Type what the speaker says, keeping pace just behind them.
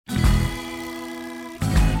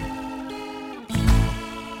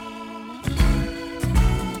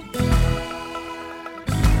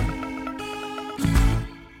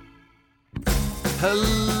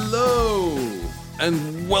Hello,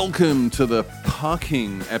 and welcome to the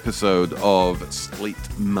parking episode of Slate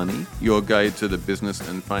Money, your guide to the business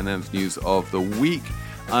and finance news of the week.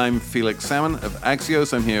 I'm Felix Salmon of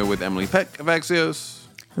Axios. I'm here with Emily Peck of Axios.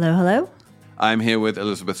 Hello, hello. I'm here with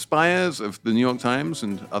Elizabeth Spires of the New York Times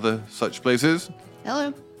and other such places.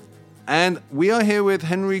 Hello. And we are here with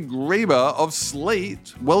Henry Graber of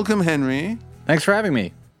Slate. Welcome, Henry. Thanks for having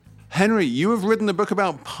me. Henry, you have written a book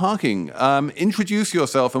about parking. Introduce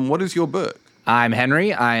yourself, and what is your book? I'm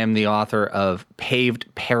Henry. I am the author of Paved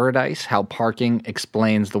Paradise, How Parking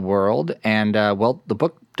Explains the World. And, the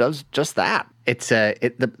book does just that.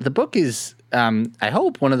 The book is, I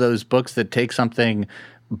hope, one of those books that takes something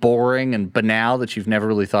boring and banal that you've never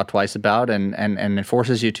really thought twice about and it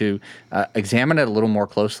forces you to examine it a little more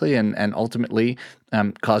closely and ultimately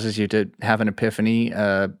causes you to have an epiphany,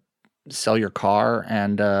 sell your car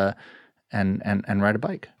and ride a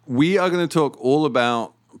bike. We are going to talk all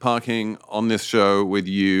about parking on this show with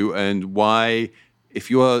you and why, if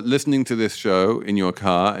you are listening to this show in your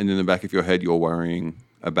car and in the back of your head you're worrying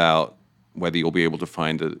about whether you'll be able to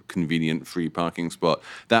find a convenient free parking spot,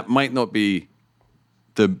 that might not be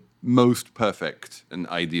the most perfect and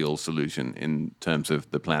ideal solution in terms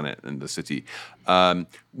of the planet and the city.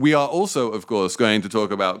 We are also, of course, going to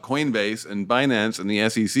talk about Coinbase and Binance and the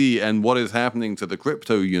SEC and what is happening to the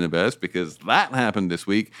crypto universe, because that happened this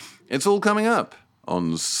week. It's all coming up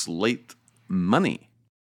on Slate Money.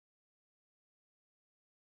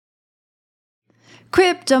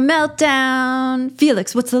 Crypto Meltdown.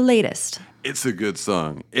 Felix, what's the latest? It's a good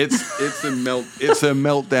song. It's a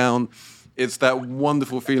meltdown. It's that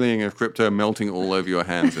wonderful feeling of crypto melting all over your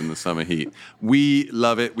hands in the summer heat. We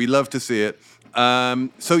love it. We love to see it.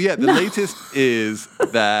 The latest is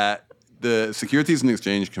that the Securities and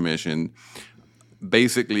Exchange Commission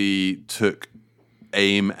basically took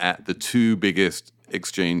aim at the two biggest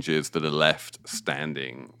exchanges that are left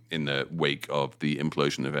standing in the wake of the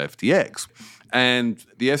implosion of FTX. And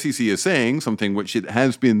the SEC is saying something which it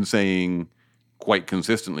has been saying quite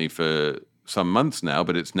consistently for some months now,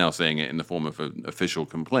 but it's now saying it in the form of an official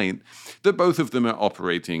complaint, that both of them are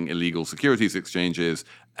operating illegal securities exchanges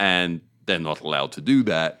and they're not allowed to do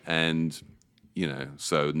that. And,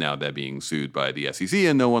 so now they're being sued by the SEC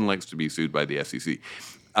and no one likes to be sued by the SEC.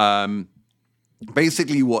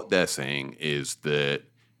 Basically what they're saying is that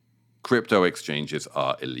crypto exchanges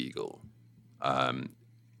are illegal,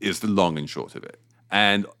 is the long and short of it.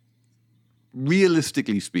 And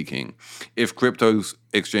realistically speaking, if crypto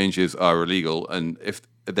exchanges are illegal, and if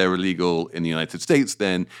they're illegal in the United States,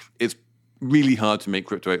 then it's really hard to make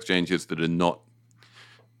crypto exchanges that are not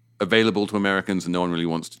available to Americans, and no one really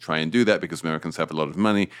wants to try and do that because Americans have a lot of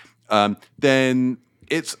money. Then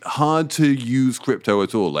it's hard to use crypto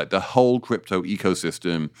at all. Like the whole crypto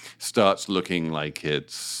ecosystem starts looking like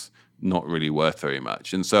it's not really worth very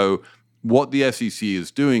much. And so what the SEC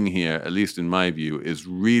is doing here, at least in my view, is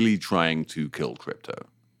really trying to kill crypto.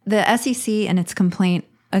 The SEC in its complaint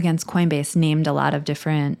against Coinbase named a lot of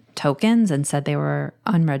different tokens and said they were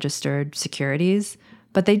unregistered securities,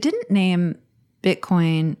 but they didn't name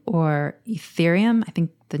Bitcoin or Ethereum. I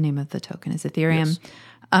think the name of the token is Ethereum.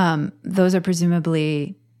 Yes. Those are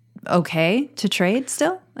presumably okay to trade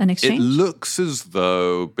still, an exchange? It looks as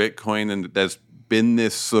though Bitcoin, and there's been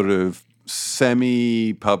this sort of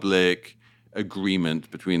semi-public agreement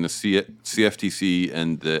between the CFTC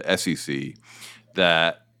and the SEC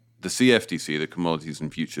that the CFTC, the Commodities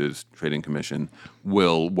and Futures Trading Commission,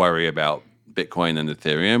 will worry about Bitcoin and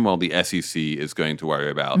Ethereum, while the SEC is going to worry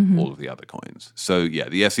about all of the other coins. So,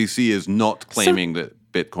 the SEC is not claiming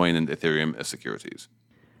that Bitcoin and Ethereum are securities.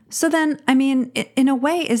 So then, in a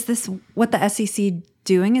way, is this what the SEC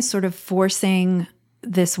doing, is sort of forcing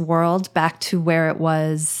this world back to where it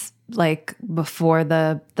was like before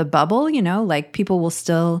the bubble, like people will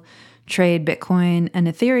still trade Bitcoin and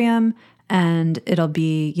Ethereum and it'll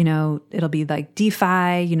be like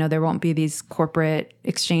DeFi, there won't be these corporate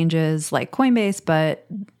exchanges like Coinbase, but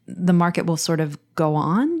the market will sort of go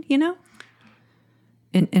on, in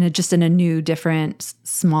a new, different,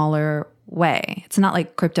 smaller way. It's not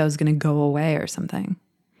like crypto is going to go away or something.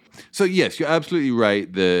 So yes, you're absolutely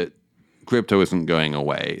right that crypto isn't going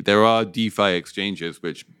away. There are DeFi exchanges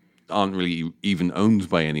which aren't really even owned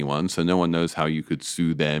by anyone, so no one knows how you could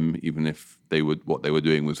sue them, even if what they were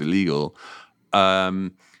doing was illegal.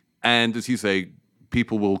 And as you say,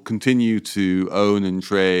 people will continue to own and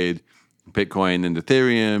trade Bitcoin and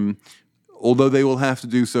Ethereum, although they will have to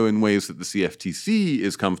do so in ways that the CFTC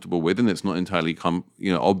is comfortable with, and it's not entirely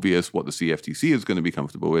obvious what the CFTC is going to be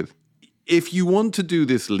comfortable with. If you want to do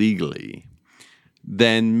this legally,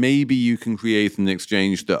 then maybe you can create an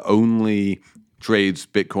exchange that only trades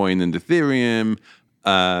Bitcoin and Ethereum.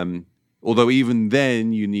 Although even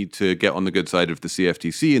then you need to get on the good side of the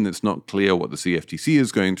CFTC, and it's not clear what the CFTC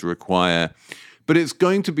is going to require. But it's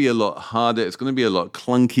going to be a lot harder. It's going to be a lot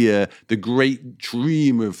clunkier. The great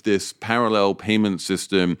dream of this parallel payment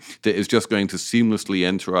system that is just going to seamlessly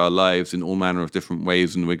enter our lives in all manner of different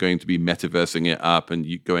ways, and we're going to be metaversing it up and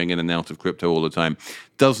going in and out of crypto all the time,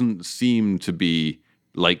 doesn't seem to be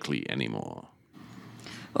likely anymore.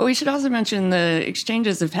 Well, we should also mention the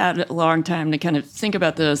exchanges have had a long time to kind of think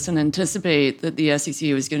about this and anticipate that the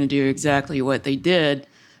SEC was going to do exactly what they did.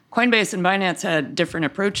 Coinbase and Binance had different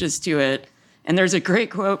approaches to it. And there's a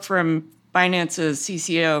great quote from Binance's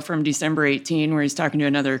CCO from December 18, where he's talking to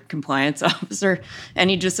another compliance officer.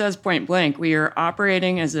 And he just says point blank, we are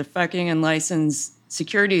operating as a fucking unlicensed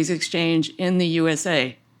securities exchange in the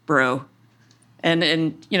USA, bro.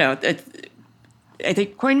 And you know, I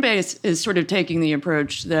think Coinbase is sort of taking the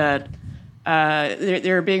approach that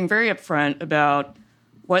they're being very upfront about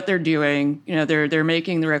what they're doing. You know, they're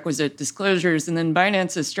making the requisite disclosures. And then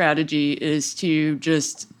Binance's strategy is to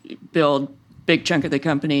just build big chunk of the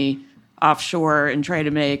company offshore and try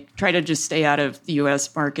to just stay out of the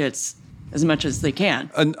U.S. markets as much as they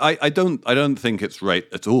can. And I don't think it's right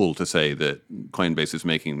at all to say that Coinbase is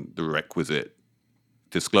making the requisite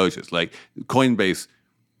disclosures. Like Coinbase,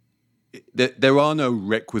 there are no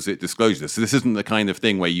requisite disclosures. So this isn't the kind of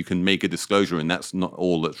thing where you can make a disclosure and that's not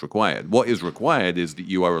all that's required. What is required is that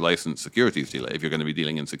you are a licensed securities dealer if you're going to be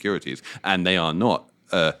dealing in securities, and they are not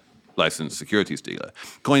a licensed securities dealer.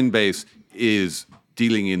 Coinbase is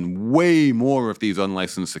dealing in way more of these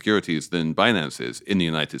unlicensed securities than Binance is in the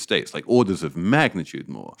United States, like orders of magnitude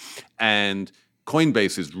more. And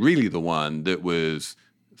Coinbase is really the one that was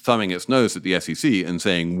thumbing its nose at the SEC and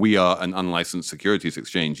saying, we are an unlicensed securities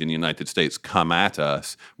exchange in the United States, come at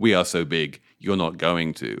us. We are so big, you're not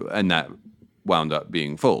going to. And that wound up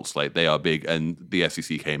being false. Like, they are big and the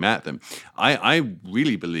SEC came at them. I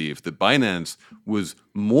really believe that Binance was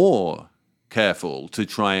more careful to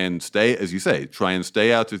try and stay, as you say,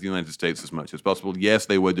 out of the United States as much as possible. Yes,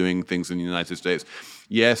 they were doing things in the United States.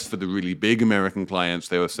 Yes, for the really big American clients,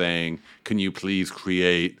 they were saying, can you please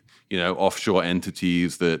create, offshore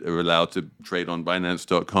entities that are allowed to trade on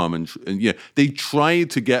Binance.com? And they tried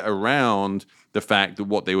to get around the fact that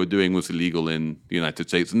what they were doing was illegal in the United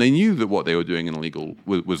States. And they knew that what they were doing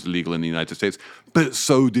was illegal in the United States, but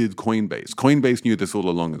so did Coinbase. Coinbase knew this all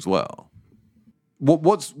along as well.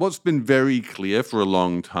 What's been very clear for a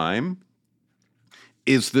long time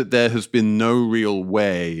is that there has been no real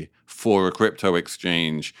way for a crypto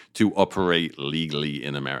exchange to operate legally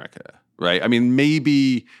in America, right? I mean,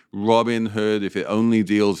 maybe Robinhood, if it only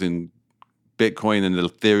deals in Bitcoin and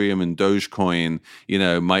Ethereum and Dogecoin,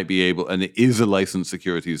 might be able, and it is a licensed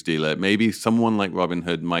securities dealer, maybe someone like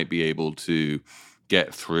Robinhood might be able to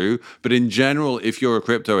get through. But in general, if you're a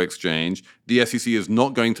crypto exchange, the SEC is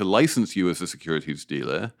not going to license you as a securities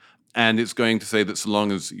dealer. And it's going to say that so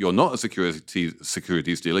long as you're not a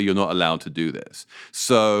securities dealer, you're not allowed to do this.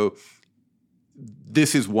 So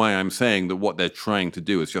this is why I'm saying that what they're trying to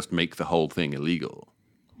do is just make the whole thing illegal.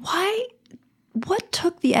 Why? What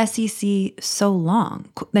took the SEC so long?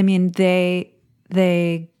 I mean, they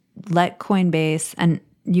let Coinbase, and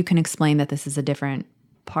you can explain that this is a different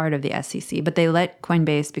part of the SEC, but they let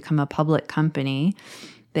Coinbase become a public company.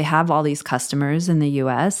 They have all these customers in the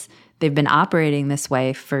US. They've been operating this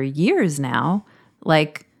way for years now.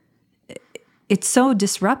 Like, it's so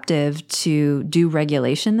disruptive to do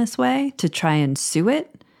regulation this way, to try and sue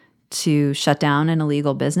it, to shut down an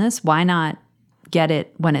illegal business. Why not get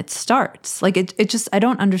it when it starts? Like, it just, I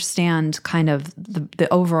don't understand kind of the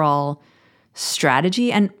overall strategy.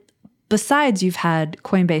 And besides, you've had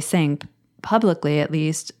Coinbase saying publicly, at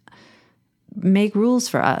least, make rules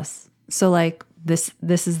for us. So like, this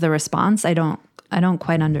is the response. I don't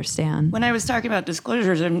quite understand. When I was talking about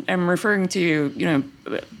disclosures, I'm referring to,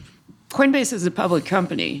 Coinbase is a public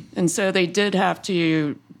company. And so they did have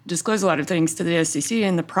to disclose a lot of things to the SEC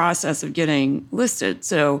in the process of getting listed.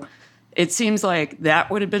 So it seems like that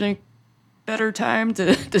would have been a better time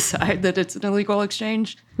to decide that it's an illegal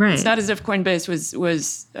exchange. Right. It's not as if Coinbase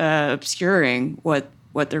was obscuring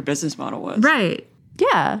what their business model was. Right.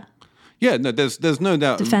 Yeah. Yeah, no, there's no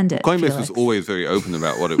doubt. Defend it, Coinbase Felix. was always very open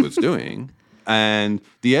about what it was doing. And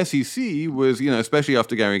the SEC was, especially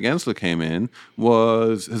after Gary Gensler came in,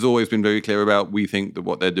 has always been very clear about, we think that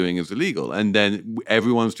what they're doing is illegal. And then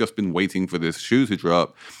everyone's just been waiting for this shoe to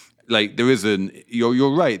drop. Like,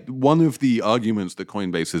 you're right. One of the arguments that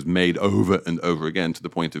Coinbase has made over and over again, to the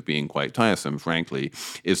point of being quite tiresome, frankly,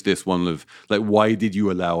 is this one of, like, why did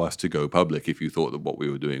you allow us to go public if you thought that what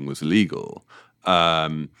we were doing was illegal?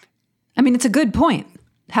 I mean, it's a good point.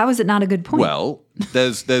 How is it not a good point? Well,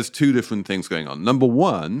 there's two different things going on. Number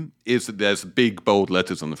one is that there's big bold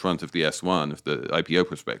letters on the front of the S1 of the IPO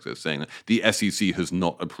prospectus saying that the SEC has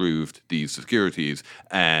not approved these securities,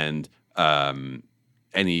 and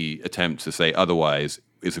any attempt to say otherwise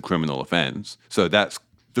is a criminal offense. So that's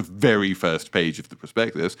the very first page of the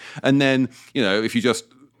prospectus. And then, if you just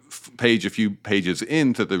page a few pages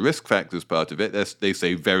into the risk factors part of it, they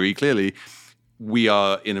say very clearly, we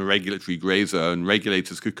are in a regulatory gray zone.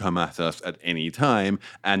 Regulators could come at us at any time,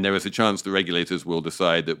 and there is a chance the regulators will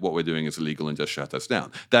decide that what we're doing is illegal and just shut us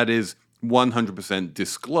down. That is 100%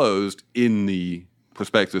 disclosed in the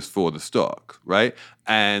prospectus for the stock, right?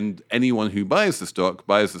 And anyone who buys the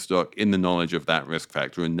stock in the knowledge of that risk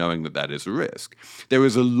factor and knowing that that is a risk. There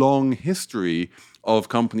is a long history of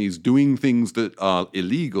companies doing things that are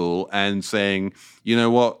illegal and saying, you know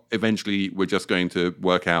what, eventually we're just going to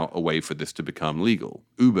work out a way for this to become legal.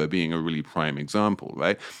 Uber being a really prime example,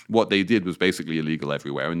 right? What they did was basically illegal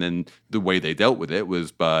everywhere. And then the way they dealt with it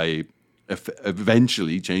was by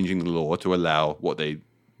eventually changing the law to allow what they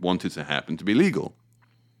wanted to happen to be legal.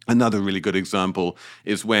 Another really good example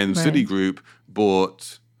is when Citigroup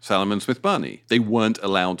bought Salomon Smith Barney. They weren't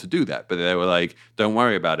allowed to do that, but they were like, don't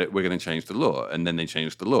worry about it, we're going to change the law. And then they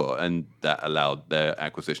changed the law, and that allowed their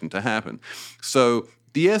acquisition to happen. So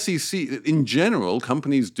the SEC, in general,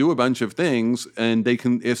 companies do a bunch of things, and they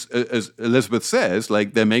can, as Elizabeth says,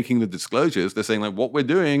 like they're making the disclosures. They're saying like what we're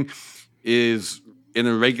doing is in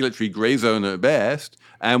a regulatory gray zone at best.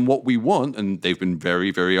 And what we want, and they've been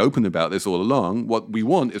very, very open about this all along, what we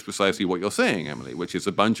want is precisely what you're saying, Emily, which is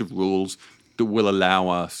a bunch of rules that will allow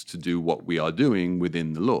us to do what we are doing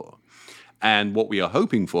within the law. And what we are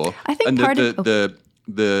hoping for, I think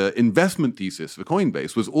the investment thesis for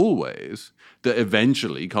Coinbase was always that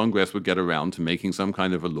eventually Congress would get around to making some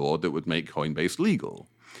kind of a law that would make Coinbase legal.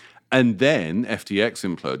 And then FTX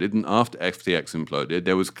imploded, and after FTX imploded,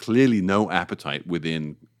 there was clearly no appetite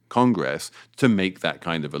within Congress to make that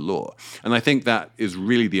kind of a law. And I think that is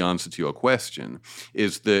really the answer to your question,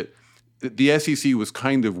 is that the SEC was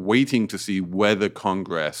kind of waiting to see whether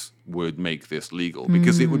Congress would make this legal,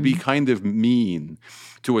 because it would be kind of mean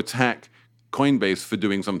to attack Coinbase for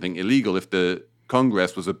doing something illegal if the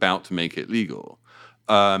Congress was about to make it legal.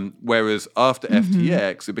 Whereas after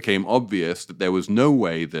FTX, it became obvious that there was no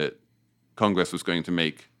way that Congress was going to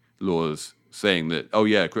make laws saying that, oh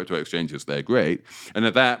yeah, crypto exchanges, they're great. And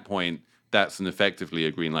at that point, that's effectively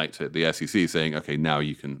a green light to the SEC saying, okay, now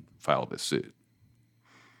you can file this suit.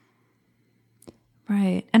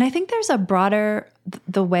 Right. And I think there's a broader,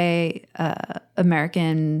 the way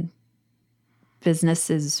American business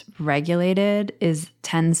is regulated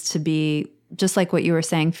tends to be just like what you were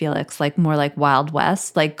saying, Felix, like more like Wild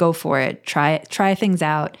West, like go for it, try things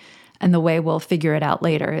out. And the way we'll figure it out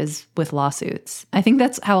later is with lawsuits. I think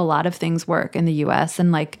that's how a lot of things work in the US.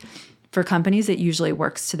 And like for companies, it usually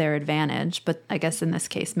works to their advantage. But I guess in this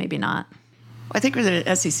case, maybe not. I think for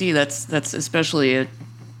the SEC, that's especially a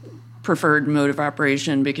preferred mode of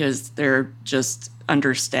operation because they're just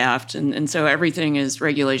understaffed. And so everything is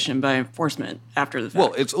regulation by enforcement after the fact.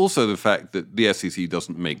 Well, it's also the fact that the SEC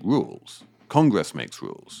doesn't make rules. Congress makes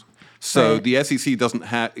rules. So right. the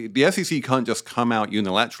SEC can't just come out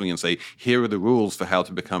unilaterally and say, here are the rules for how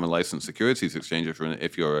to become a licensed securities exchange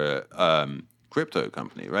if you're a crypto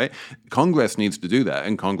company, right? Congress needs to do that,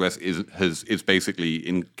 and Congress is basically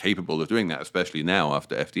incapable of doing that, especially now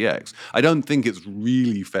after FTX. I don't think it's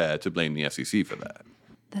really fair to blame the SEC for that.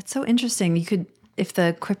 That's so interesting. If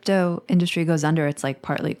the crypto industry goes under, it's like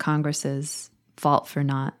partly Congress's fault for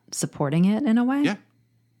not supporting it in a way. Yeah.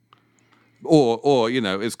 Or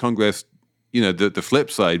is Congress, the flip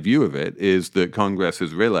side view of it is that Congress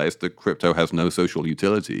has realized that crypto has no social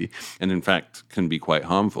utility and in fact can be quite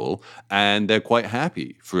harmful, and they're quite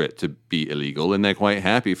happy for it to be illegal, and they're quite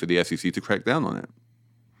happy for the SEC to crack down on it.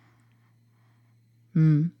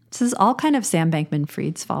 This is all kind of Sam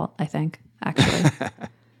Bankman-Fried's fault, I think, actually.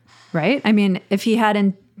 Right? I mean, if he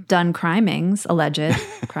hadn't done alleged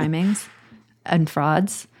crimings and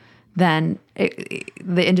frauds, then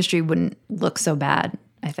the industry wouldn't look so bad,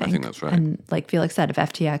 I think. I think that's right. And like Felix said, if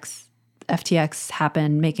FTX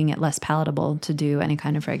happened, making it less palatable to do any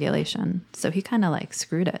kind of regulation. So he kind of like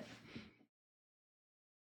screwed it.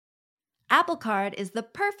 Apple Card is the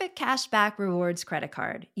perfect cashback rewards credit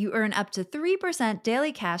card. You earn up to 3%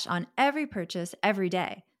 daily cash on every purchase every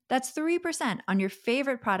day. That's 3% on your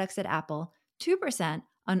favorite products at Apple, 2%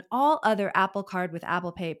 on all other Apple Card with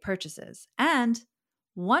Apple Pay purchases, and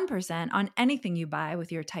 1% on anything you buy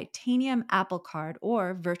with your titanium Apple Card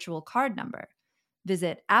or virtual card number.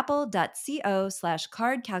 Visit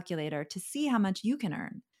apple.co/card calculator to see how much you can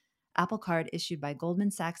earn. Apple Card issued by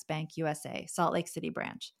Goldman Sachs Bank USA, Salt Lake City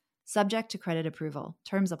branch. Subject to credit approval.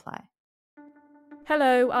 Terms apply.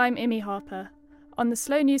 Hello, I'm Imi Harper. On the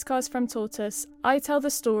Slow Newscast from Tortoise, I tell the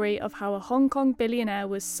story of how a Hong Kong billionaire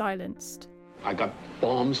was silenced. I got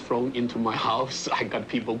bombs thrown into my house. I got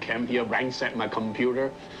people came here, ransacked my computer.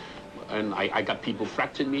 And I got people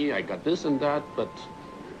threatening me. I got this and that, but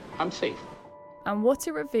I'm safe. And what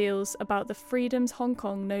it reveals about the freedoms Hong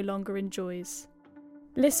Kong no longer enjoys.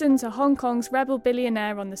 Listen to Hong Kong's rebel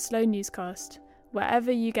billionaire on the Slow Newscast,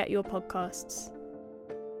 wherever you get your podcasts.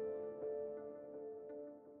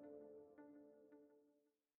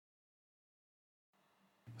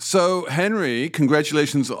 So, Henry,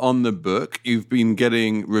 congratulations on the book. You've been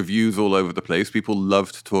getting reviews all over the place. People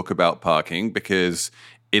love to talk about parking because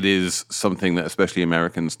it is something that especially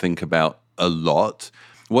Americans think about a lot.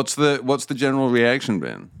 What's the general reaction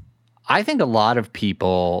been? I think a lot of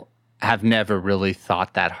people have never really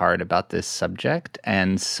thought that hard about this subject.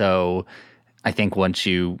 And so I think once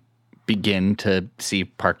you begin to see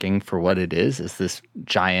parking for what it is this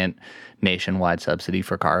giant nationwide subsidy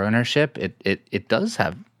for car ownership, it does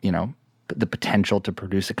have, the potential to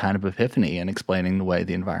produce a kind of epiphany in explaining the way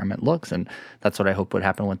the environment looks. And that's what I hope would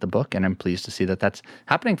happen with the book. And I'm pleased to see that that's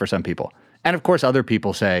happening for some people. And of course, other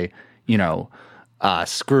people say,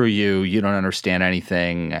 screw you, you don't understand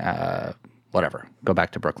anything, whatever, go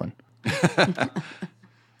back to Brooklyn.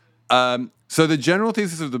 So the general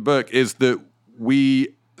thesis of the book is that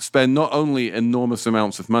we spend not only enormous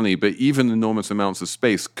amounts of money, but even enormous amounts of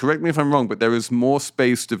space. Correct me if I'm wrong, but there is more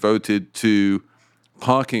space devoted to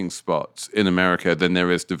parking spots in America than there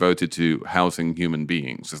is devoted to housing human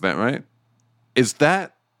beings. Is that right? Is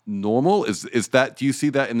that normal? Is that, do you see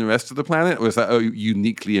that in the rest of the planet, or is that a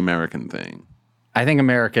uniquely American thing? I think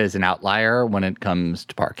America is an outlier when it comes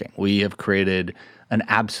to parking. We have created an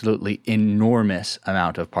absolutely enormous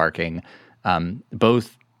amount of parking,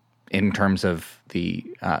 both in terms of the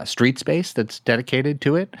street space that's dedicated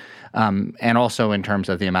to it, and also in terms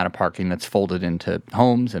of the amount of parking that's folded into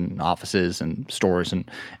homes and offices and stores and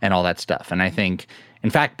all that stuff. And I think, in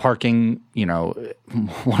fact, parking,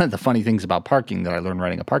 one of the funny things about parking that I learned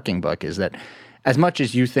writing a parking book is that as much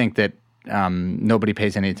as you think that nobody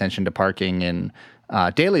pays any attention to parking in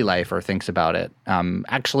daily life or thinks about it,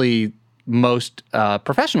 actually most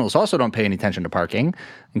professionals also don't pay any attention to parking,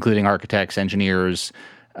 including architects, engineers,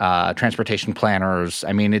 transportation planners.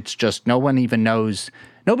 I mean, it's just nobody even knows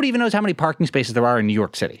how many parking spaces there are in New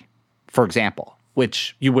York City, for example,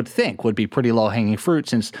 which you would think would be pretty low-hanging fruit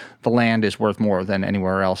since the land is worth more than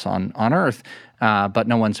anywhere else on Earth, but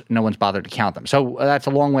no one's bothered to count them. So that's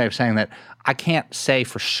a long way of saying that I can't say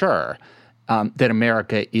for sure that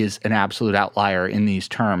America is an absolute outlier in these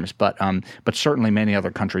terms, but certainly many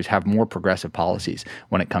other countries have more progressive policies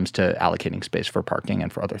when it comes to allocating space for parking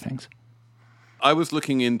and for other things. I was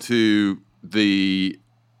looking into the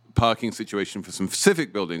parking situation for some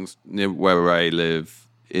specific buildings near where I live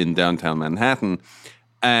in downtown Manhattan,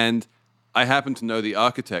 and I happen to know the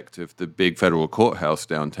architect of the big federal courthouse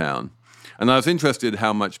downtown. And I was interested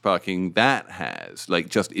how much parking that has, like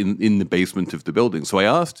just in the basement of the building. So I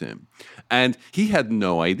asked him, and he had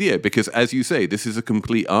no idea because, as you say, this is a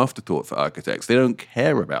complete afterthought for architects. They don't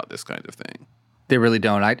care about this kind of thing. They really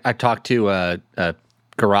don't. I talked to a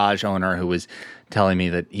garage owner who was telling me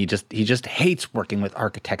that he just hates working with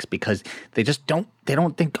architects because they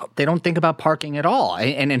don't think about parking at all.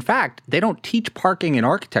 And in fact, they don't teach parking in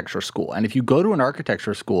architecture school. And if you go to an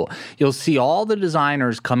architecture school, you'll see all the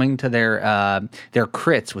designers coming to their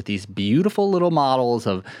crits with these beautiful little models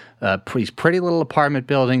of these pretty little apartment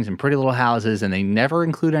buildings and pretty little houses, and they never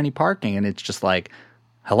include any parking. And it's just like,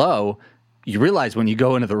 hello. You realize when you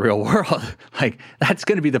go into the real world, like that's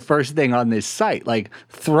going to be the first thing on this site. Like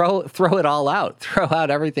throw it all out, throw out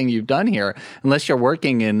everything you've done here. Unless you're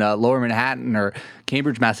working in Lower Manhattan or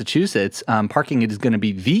Cambridge, Massachusetts, parking is going to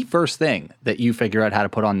be the first thing that you figure out how to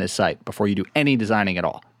put on this site before you do any designing at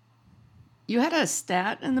all. You had a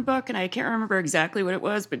stat in the book, and I can't remember exactly what it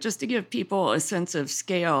was, but just to give people a sense of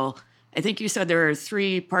scale, I think you said there are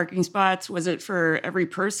 3 parking spots. Was it for every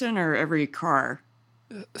person or every car?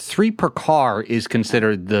 3 per car is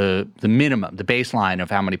considered the minimum, the baseline of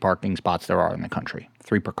how many parking spots there are in the country.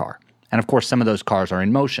 3 per car. And of course, some of those cars are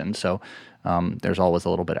in motion, so there's always a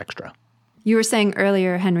little bit extra. You were saying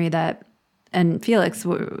earlier, Henry, that, and Felix,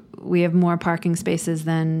 we have more parking spaces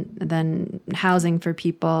than housing for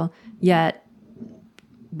people, yet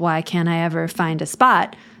why can't I ever find a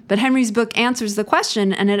spot? But Henry's book answers the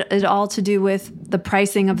question, and it all to do with the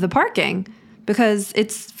pricing of the parking, because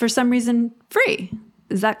it's for some reason free.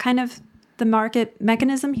 Is that kind of the market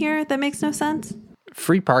mechanism here that makes no sense?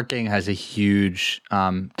 free parking has a huge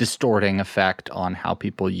distorting effect on how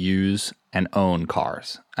people use and own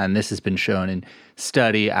cars. And this has been shown in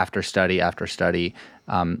study after study after study.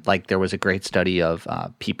 Like there was a great study of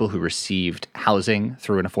people who received housing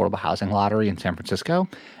through an affordable housing lottery in San Francisco.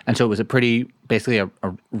 And so it was basically a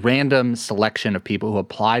random selection of people who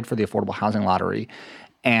applied for the affordable housing lottery.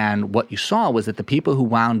 And what you saw was that the people who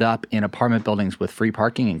wound up in apartment buildings with free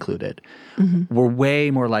parking included were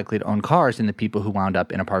way more likely to own cars than the people who wound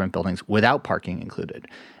up in apartment buildings without parking included.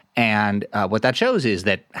 And what that shows is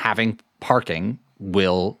that having parking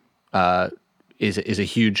is a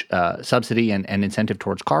huge subsidy and incentive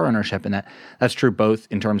towards car ownership, and that's true both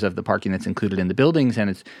in terms of the parking that's included in the buildings, and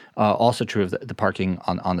it's also true of the parking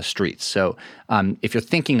on the streets. So if you're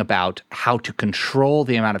thinking about how to control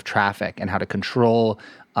the amount of traffic and how to control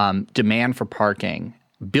demand for parking,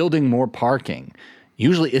 building more parking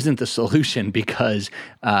usually isn't the solution, because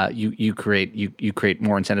you create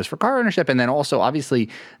more incentives for car ownership. And then also, obviously,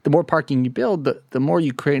 the more parking you build, the more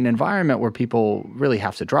you create an environment where people really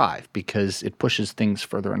have to drive, because it pushes things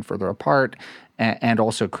further and further apart, and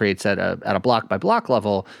also creates at a block by block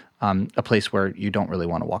level a place where you don't really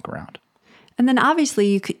want to walk around. And then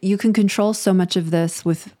obviously you can control so much of this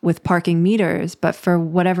with parking meters, but for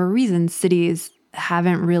whatever reason, cities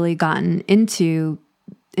haven't really gotten into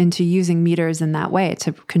using meters in that way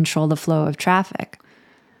to control the flow of traffic.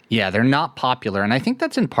 Yeah, they're not popular. And I think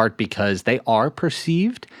that's in part because they are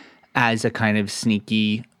perceived as a kind of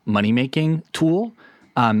sneaky money-making tool.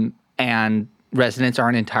 And residents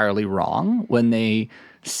aren't entirely wrong when they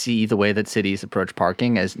see the way that cities approach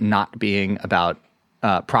parking as not being about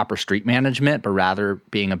proper street management, but rather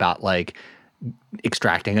being about like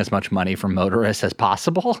extracting as much money from motorists as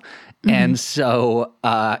possible. And so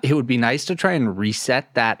it would be nice to try and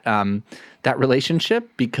reset that relationship,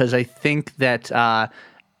 because I think that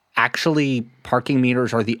actually parking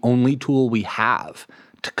meters are the only tool we have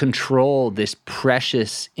to control this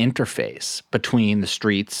precious interface between the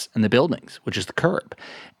streets and the buildings, which is the curb.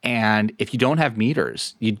 And if you don't have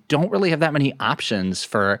meters, you don't really have that many options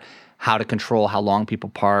for how to control how long people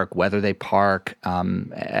park, whether they park,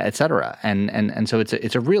 et cetera. And so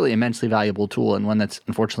it's a really immensely valuable tool, and one that's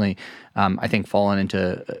unfortunately, I think, fallen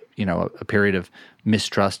into a period of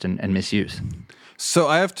mistrust and misuse. So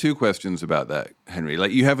I have two questions about that, Henry.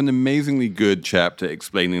 Like, you have an amazingly good chapter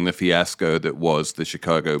explaining the fiasco that was the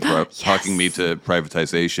Chicago parking meter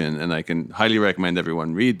privatization, and I can highly recommend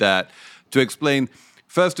everyone read that to explain,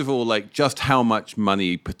 first of all, like just how much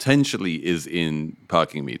money potentially is in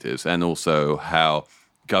parking meters, and also how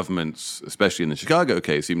governments, especially in the Chicago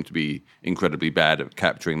case, seem to be incredibly bad at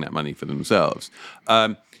capturing that money for themselves.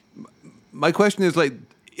 My question is, like,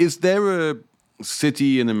 is there a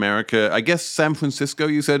city in America, I guess San Francisco,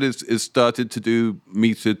 you said, is started to do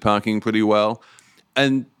metered parking pretty well?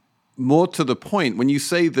 And more to the point, when you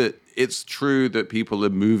say that it's true that people are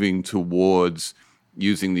moving towards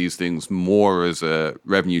using these things more as a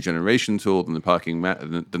revenue generation tool than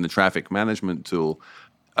the traffic management tool,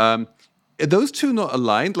 are those two not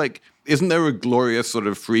aligned? Like, isn't there a glorious sort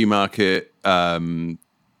of free market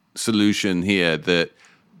solution here that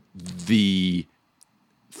the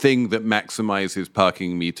thing that maximizes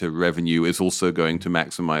parking meter revenue is also going to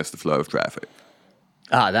maximize the flow of traffic?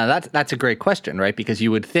 Now that's a great question, right? Because you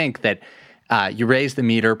would think that you raise the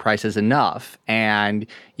meter prices enough and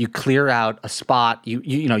you clear out a spot.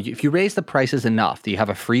 If you raise the prices enough that you have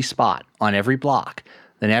a free spot on every block,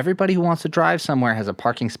 then everybody who wants to drive somewhere has a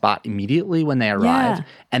parking spot immediately when they arrive. Yeah.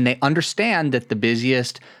 And they understand that the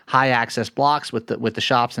busiest high-access blocks with the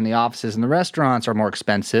shops and the offices and the restaurants are more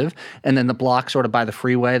expensive. And then the block sort of by the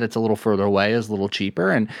freeway that's a little further away is a little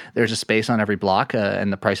cheaper. And there's a space on every block,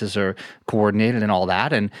 and the prices are coordinated and all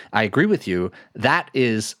that. And I agree with you. That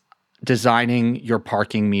is designing your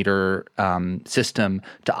parking meter system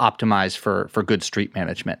to optimize for good street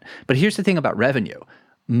management. But here's the thing about revenue.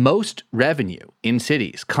 Most revenue in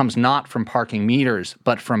cities comes not from parking meters,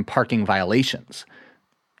 but from parking violations.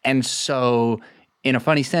 And so, in a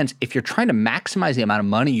funny sense, if you're trying to maximize the amount of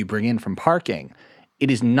money you bring in from parking, it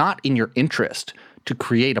is not in your interest to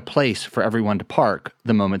create a place for everyone to park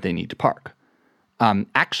the moment they need to park.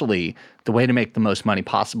 Actually, the way to make the most money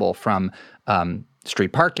possible from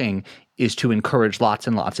street parking is to encourage lots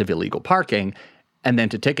and lots of illegal parking and then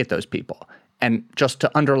to ticket those people. And just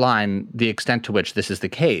to underline the extent to which this is the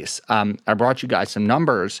case, I brought you guys some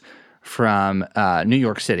numbers from New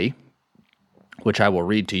York City, which I will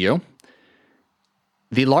read to you.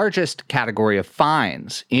 The largest category of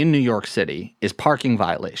fines in New York City is parking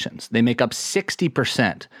violations. They make up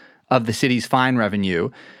 60% of the city's fine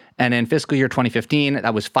revenue. And in fiscal year 2015,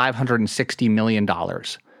 that was $560 million.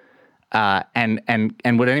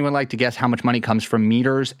 And would anyone like to guess how much money comes from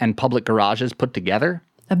meters and public garages put together?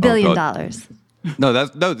 $1 billion. No,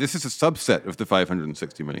 this is a subset of the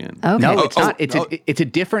 560 million. Okay. No, it's not. It's a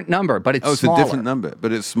different number, but it's it's smaller. a different number,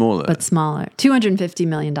 but it's smaller. But smaller. $250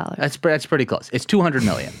 million. That's pretty close. It's 200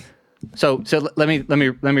 million. So let me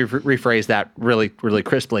rephrase that really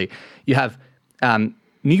crisply. You have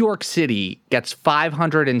New York City gets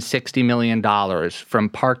 $560 million from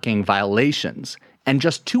parking violations and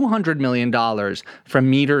just $200 million from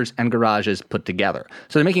meters and garages put together.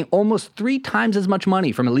 So they're making almost 3 times as much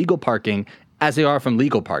money from illegal parking as they are from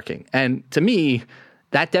legal parking. And to me,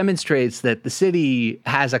 that demonstrates that the city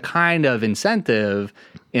has a kind of incentive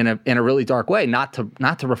in a really dark way not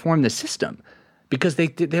to reform the system, because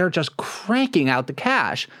they're just cranking out the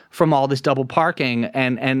cash from all this double parking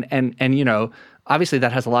and you know, obviously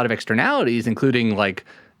that has a lot of externalities, including like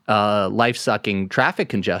life-sucking traffic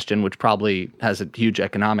congestion, which probably has a huge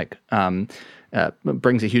economic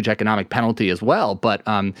brings a huge economic penalty as well. But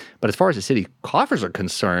as far as the city coffers are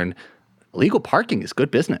concerned, legal parking is good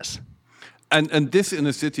business. And this in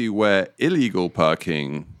a city where illegal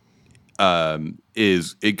parking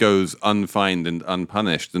it goes unfined and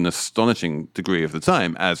unpunished an astonishing degree of the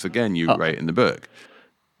time, as again you write in the book.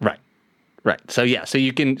 Right. So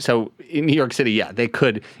in New York City, they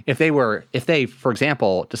could, if they, for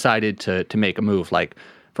example, decided to make a move like,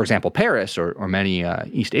 for example, Paris or many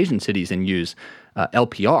East Asian cities and use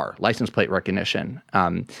LPR, license plate recognition,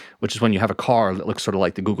 which is when you have a car that looks sort of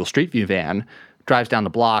like the Google Street View van, drives down the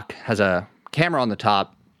block, has a camera on the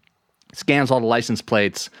top, scans all the license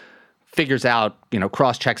plates, figures out,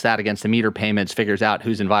 cross-checks that against the meter payments, figures out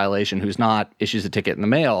who's in violation, who's not, issues a ticket in the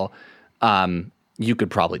mail. You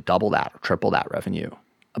could probably double that or triple that revenue.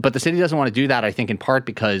 But the city doesn't want to do that, I think, in part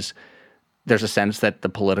because there's a sense that the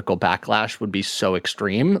political backlash would be so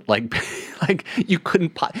extreme. Like you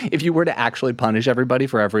couldn't, if you were to actually punish everybody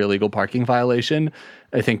for every illegal parking violation,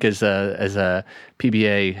 I think as a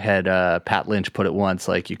PBA head, Pat Lynch put it once,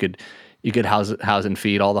 like you could house and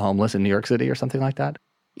feed all the homeless in New York City or something like that.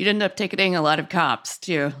 You'd end up ticketing a lot of cops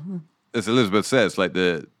too. As Elizabeth says, like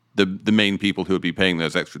the main people who would be paying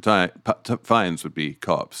those extra fines would be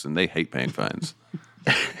cops, and they hate paying fines.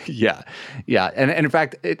 Yeah. And in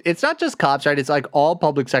fact, it's not just cops, right? It's like all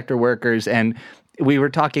public sector workers. And we were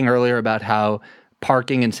talking earlier about how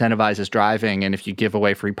parking incentivizes driving. And if you give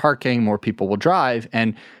away free parking, more people will drive.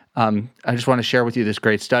 And I just want to share with you this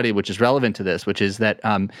great study, which is relevant to this, which is that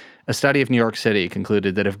a study of New York City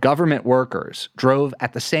concluded that if government workers drove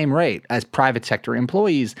at the same rate as private sector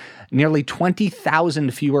employees, nearly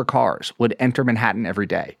 20,000 fewer cars would enter Manhattan every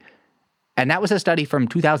day. And that was a study from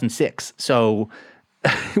 2006. So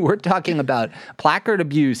we're talking about placard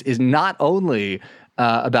abuse is not only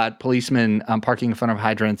about policemen parking in front of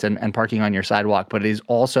hydrants and parking on your sidewalk, but it is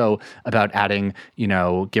also about adding,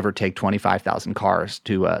 give or take 25,000 cars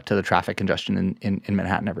to the traffic congestion in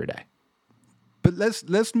Manhattan every day. But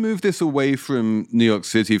let's move this away from New York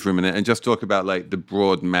City for a minute and just talk about like the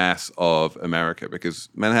broad mass of America, because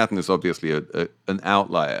Manhattan is obviously an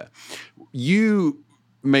outlier. You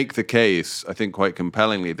make the case, I think quite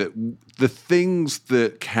compellingly, that the things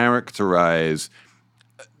that characterize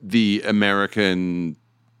the American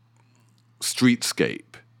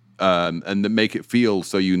streetscape and that make it feel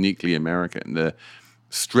so uniquely American, the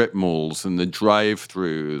strip malls and the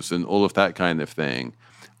drive-thrus and all of that kind of thing,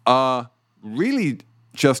 are really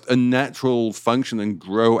just a natural function and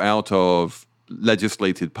grow out of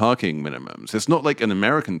legislated parking minimums. It's not like an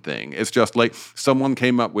American thing. It's just like someone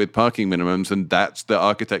came up with parking minimums, and that's the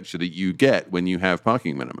architecture that you get when you have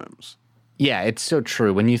parking minimums. Yeah, it's so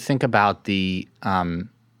true. When you think about the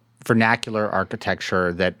vernacular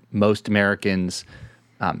architecture that most Americans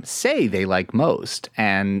say they like most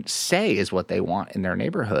and say is what they want in their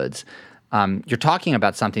neighborhoods, you're talking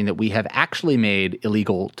about something that we have actually made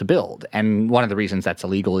illegal to build. And one of the reasons that's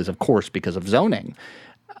illegal is, of course, because of zoning.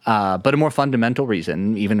 But a more fundamental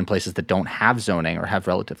reason, even in places that don't have zoning or have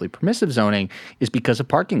relatively permissive zoning, is because of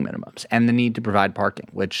parking minimums and the need to provide parking,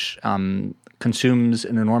 which consumes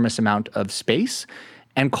an enormous amount of space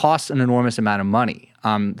and costs an enormous amount of money.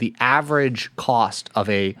 The average cost of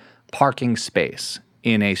a parking space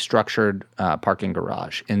in a structured parking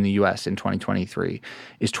garage in the U.S. in 2023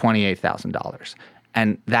 is $28,000.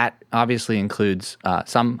 And that obviously includes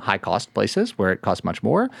some high-cost places where it costs much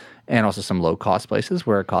more, and also some low-cost places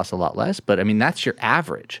where it costs a lot less. But, I mean, that's your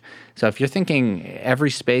average. So if you're thinking every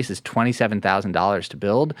space is $27,000 to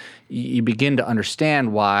build, you begin to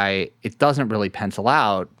understand why it doesn't really pencil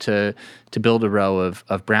out to build a row of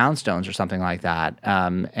brownstones or something like that,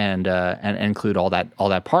 and include all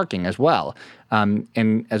that parking as well.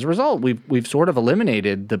 And as a result, we've sort of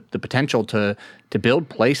eliminated the potential to build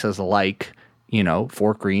places like,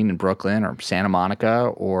 Fort Greene in Brooklyn or Santa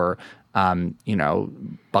Monica or,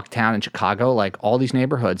 Bucktown in Chicago. Like, all these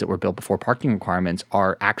neighborhoods that were built before parking requirements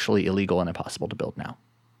are actually illegal and impossible to build now.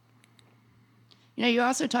 You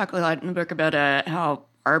also talk a lot in the book about how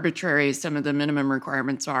arbitrary some of the minimum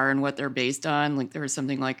requirements are and what they're based on. Like, there was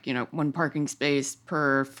something like, one parking space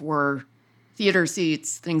per 4 theater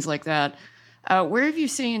seats, things like that. Where have you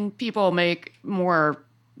seen people make more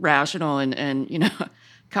rational and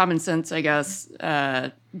common sense, I guess,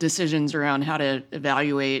 decisions around how to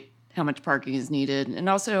evaluate how much parking is needed and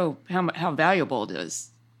also how valuable it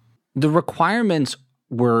is? The requirements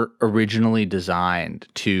were originally designed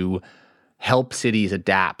to help cities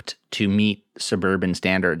adapt to meet suburban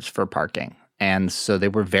standards for parking. And so they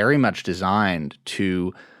were very much designed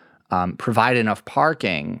to provide enough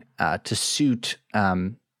parking to suit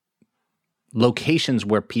locations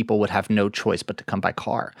where people would have no choice but to come by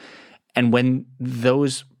car. And when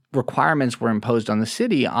those requirements were imposed on the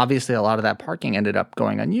city, obviously a lot of that parking ended up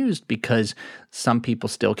going unused because some people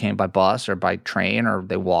still came by bus or by train, or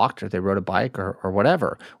they walked or they rode a bike or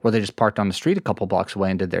whatever, or they just parked on the street a couple blocks away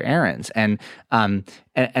and did their errands. And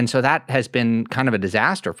so that has been kind of a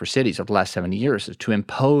disaster for cities over the last 70 years, is to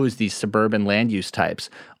impose these suburban land use types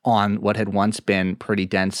on what had once been pretty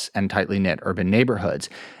dense and tightly knit urban neighborhoods.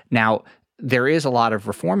 Now, there is a lot of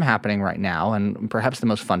reform happening right now, and perhaps the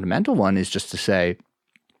most fundamental one is just to say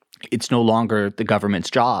it's no longer the government's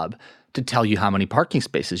job to tell you how many parking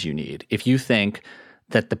spaces you need. If you think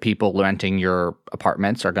that the people renting your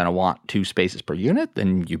apartments are going to want 2 spaces per unit,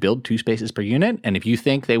 then you build 2 spaces per unit. And if you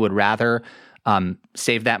think they would rather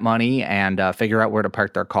save that money and figure out where to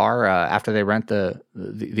park their car after they rent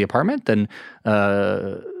the apartment, then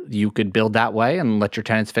you could build that way and let your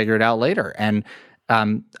tenants figure it out later. And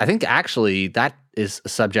I think actually that is a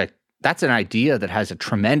subject, that's an idea that has a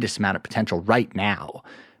tremendous amount of potential right now,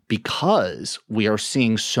 because we are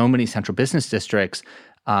seeing so many central business districts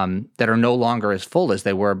that are no longer as full as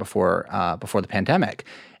they were before the pandemic.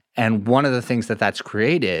 And one of the things that's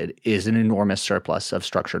created is an enormous surplus of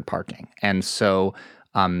structured parking. And so,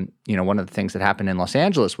 one of the things that happened in Los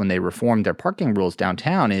Angeles when they reformed their parking rules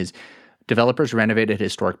downtown is developers renovated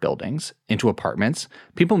historic buildings into apartments.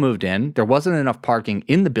 People moved in. There wasn't enough parking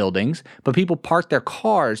in the buildings, but people parked their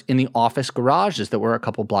cars in the office garages that were a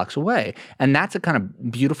couple blocks away. And that's a kind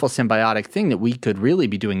of beautiful symbiotic thing that we could really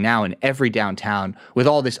be doing now in every downtown with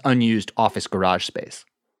all this unused office garage space.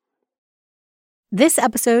 This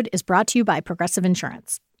episode is brought to you by Progressive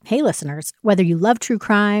Insurance. Hey, listeners, whether you love true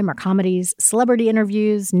crime or comedies, celebrity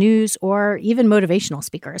interviews, news, or even motivational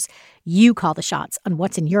speakers, you call the shots on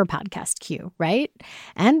what's in your podcast queue, right?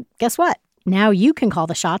 And guess what? Now you can call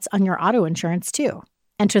the shots on your auto insurance, too.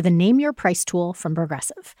 Enter the Name Your Price tool from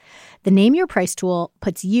Progressive. The Name Your Price tool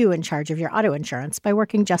puts you in charge of your auto insurance by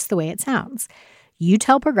working just the way it sounds. You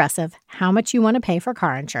tell Progressive how much you want to pay for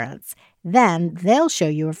car insurance. Then they'll show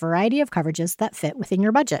you a variety of coverages that fit within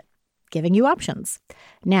your budget, giving you options.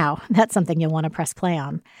 Now, that's something you'll want to press play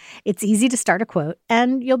on. It's easy to start a quote,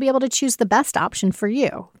 and you'll be able to choose the best option for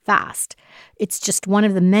you fast. It's just one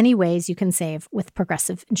of the many ways you can save with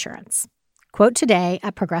Progressive Insurance. Quote today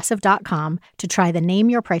at Progressive.com to try the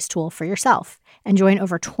Name Your Price tool for yourself and join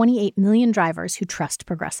over 28 million drivers who trust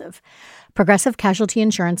Progressive. Progressive Casualty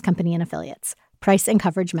Insurance Company and Affiliates. Price and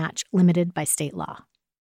coverage match limited by state law.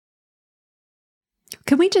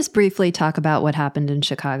 Can we just briefly talk about what happened in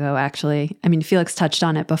Chicago, actually? I mean, Felix touched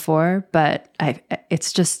on it before, but I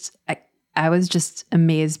was just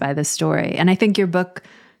amazed by this story. And I think your book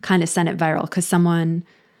kind of sent it viral because someone,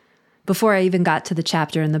 before I even got to the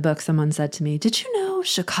chapter in the book, someone said to me, "Did you know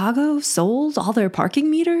Chicago sold all their parking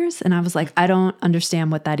meters?" And I was like, I don't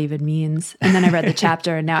understand what that even means. And then I read the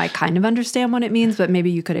chapter and now I kind of understand what it means, but maybe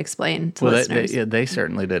you could explain to listeners. They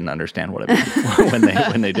certainly didn't understand what it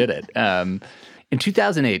meant when they did it. In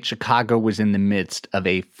 2008, Chicago was in the midst of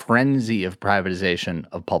a frenzy of privatization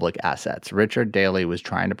of public assets. Richard Daley was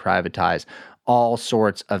trying to privatize all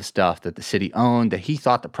sorts of stuff that the city owned that he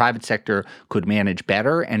thought the private sector could manage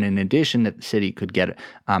better, and in addition, that the city could get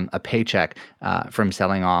a paycheck from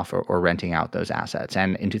selling off or renting out those assets.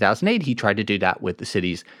 And in 2008, he tried to do that with the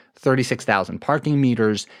city's 36,000 parking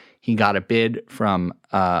meters. he got a bid from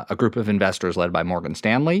a group of investors led by Morgan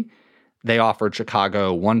Stanley. They offered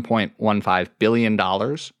Chicago $1.15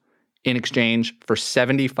 billion in exchange for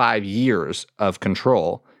 75 years of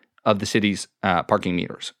control of the city's parking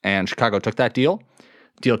meters. And Chicago took that deal.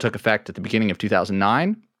 The deal took effect at the beginning of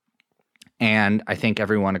 2009. And I think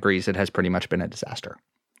everyone agrees it has pretty much been a disaster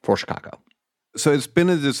for Chicago. So it's been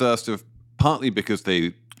a disaster partly because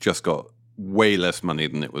they just got way less money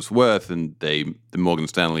than it was worth, and the Morgan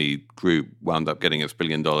Stanley group wound up getting its $1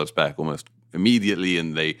 billion back almost immediately,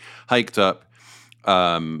 and they hiked up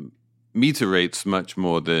meter rates much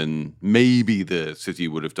more than maybe the city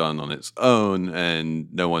would have done on its own,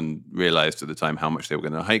 and no one realized at the time how much they were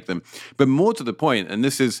going to hike them. But more to the point, and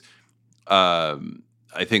this is, I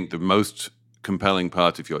think, the most compelling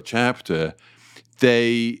part of your chapter,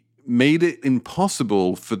 they made it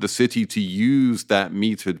impossible for the city to use that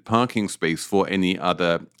metered parking space for any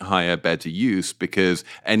other higher, better use, because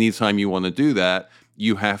anytime you want to do that,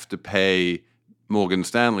 you have to pay Morgan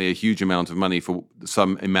Stanley a huge amount of money for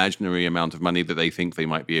some imaginary amount of money that they think they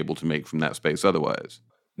might be able to make from that space otherwise.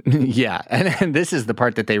 Yeah, and this is the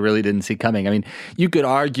part that they really didn't see coming. I mean, you could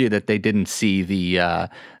argue that they didn't see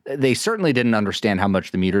they certainly didn't understand how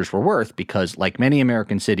much the meters were worth because, like many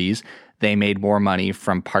American cities, they made more money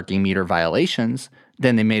from parking meter violations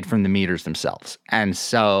than they made from the meters themselves. And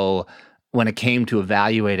so when it came to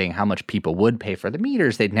evaluating how much people would pay for the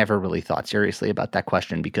meters, they'd never really thought seriously about that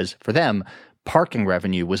question because for them, parking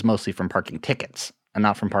revenue was mostly from parking tickets and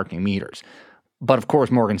not from parking meters. But of course,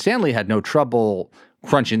 Morgan Stanley had no trouble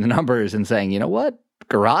crunching the numbers and saying, you know what,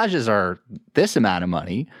 garages are this amount of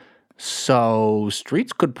money, so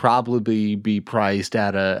streets could probably be priced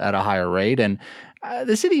at a higher rate. And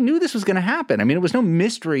the city knew this was going to happen. I mean, it was no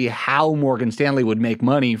mystery how Morgan Stanley would make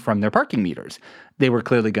money from their parking meters. They were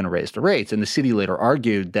clearly going to raise the rates. And the city later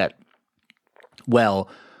argued that, well,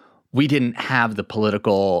 we didn't have the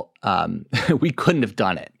political, we couldn't have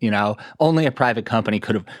done it, you know? Only a private company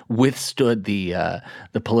could have withstood the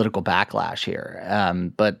political backlash here.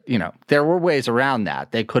 But, you know, there were ways around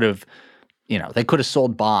that. They could have,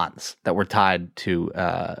 sold bonds that were tied to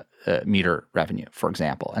meter revenue, for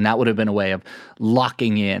example. And that would have been a way of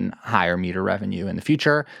locking in higher meter revenue in the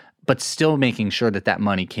future, but still making sure that that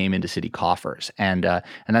money came into city coffers. And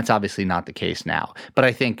that's obviously not the case now. But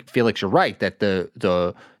I think, Felix, you're right that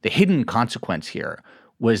the hidden consequence here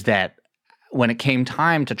was that when it came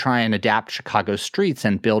time to try and adapt Chicago's streets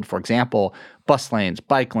and build, for example, bus lanes,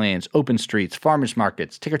 bike lanes, open streets, farmers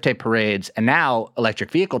markets, ticker tape parades, and now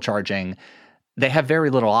electric vehicle charging, they have very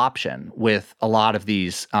little option with a lot of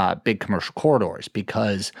these big commercial corridors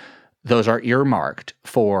because those are earmarked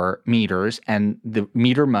for meters, and the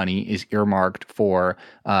meter money is earmarked for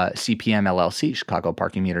CPM LLC, Chicago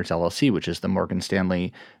Parking Meters LLC, which is the Morgan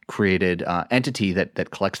Stanley created entity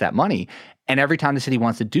that collects that money. And every time the city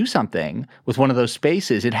wants to do something with one of those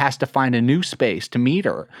spaces, it has to find a new space to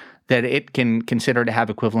meter that it can consider to have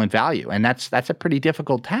equivalent value. And that's a pretty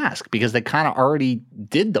difficult task because they kind of already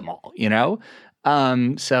did them all, you know?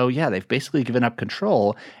 So yeah, they've basically given up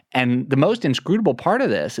control. And the most inscrutable part of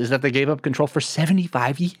this is that they gave up control for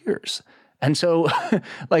 75 years. And so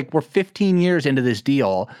like we're 15 years into this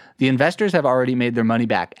deal. The investors have already made their money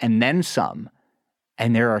back and then some.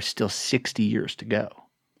 And there are still 60 years to go.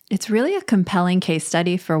 It's really a compelling case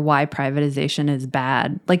study for why privatization is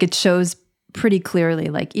bad. Like it shows pretty clearly,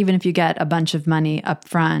 like even if you get a bunch of money up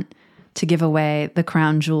front to give away the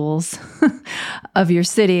crown jewels of your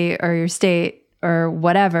city or your state or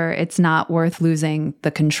whatever, it's not worth losing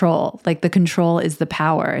the control. Like the control is the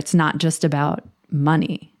power. It's not just about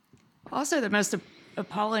money. Also, the most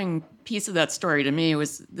appalling piece of that story to me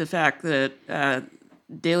was the fact that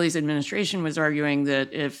Daley's administration was arguing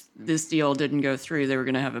that if this deal didn't go through, they were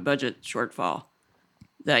going to have a budget shortfall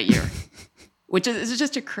that year, which is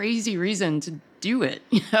just a crazy reason to do it.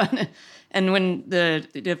 And when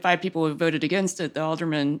the 5 people who voted against it, the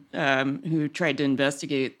aldermen who tried to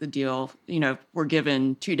investigate the deal, were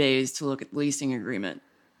given 2 days to look at the leasing agreement.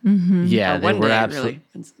 Mm-hmm. Yeah, they were absolutely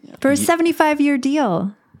for a 75-year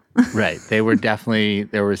deal. Right. They were definitely,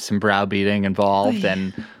 there was some browbeating involved.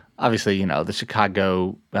 And obviously, the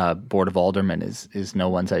Chicago Board of Aldermen is no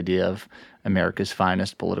one's idea of America's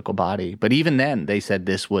finest political body. But even then, they said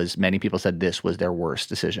many people said this was their worst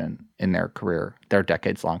decision in their career, their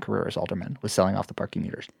decades-long career as aldermen, was selling off the parking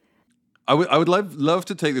meters. I would love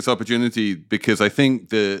to take this opportunity because I think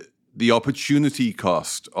the opportunity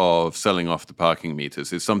cost of selling off the parking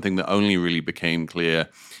meters is something that only really became clear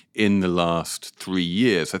in the last 3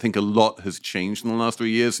 years. I think a lot has changed in the last 3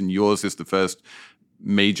 years, and yours is the first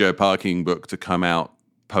major parking book to come out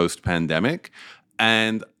post-pandemic.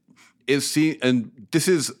 And and this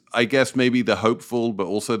is, I guess, maybe the hopeful, but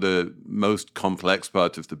also the most complex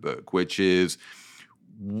part of the book, which is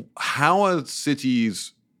how are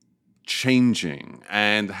cities changing,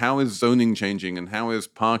 and how is zoning changing, and how is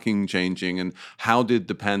parking changing, and how did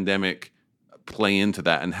the pandemic play into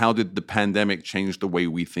that, and how did the pandemic change the way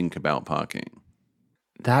we think about parking?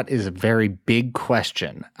 That is a very big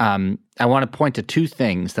question. I want to point to two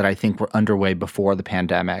things that I think were underway before the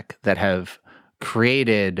pandemic that have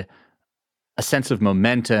created a sense of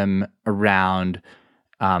momentum around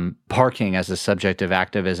parking as a subject of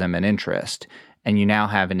activism and interest. And you now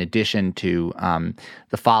have, in addition to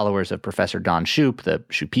the followers of Professor Don Shoup, the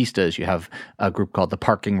Shoupistas, you have a group called the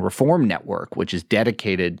Parking Reform Network, which is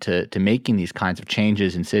dedicated to making these kinds of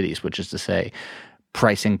changes in cities, which is to say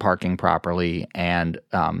pricing parking properly and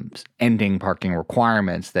ending parking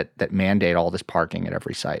requirements that mandate all this parking at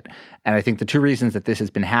every site. And I think the two reasons that this has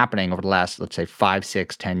been happening over the last, let's say, 5,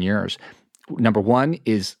 6, 10 years, number one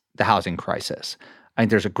is the housing crisis. I think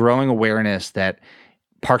there's a growing awareness that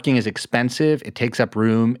parking is expensive, it takes up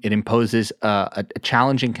room, it imposes a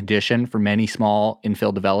challenging condition for many small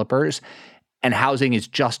infill developers, and housing is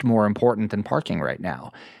just more important than parking right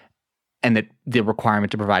now. And that the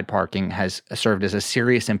requirement to provide parking has served as a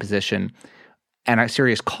serious imposition and a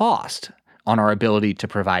serious cost on our ability to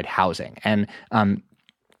provide housing. And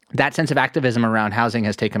that sense of activism around housing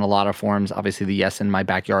has taken a lot of forms. Obviously, the Yes in My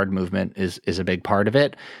Backyard movement is a big part of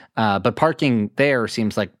it. But parking there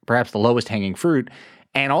seems like perhaps the lowest hanging fruit,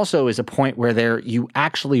 and also is a point where you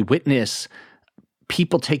actually witness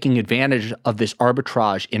people taking advantage of this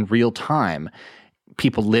arbitrage in real time.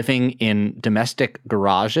 People living in domestic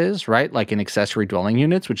garages, right, like in accessory dwelling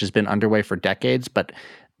units, which has been underway for decades, but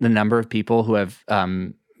the number of people who have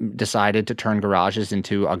decided to turn garages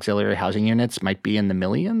into auxiliary housing units might be in the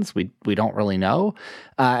millions. We don't really know.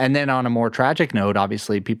 And then on a more tragic note,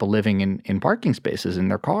 obviously, people living in parking spaces in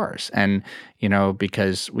their cars. And,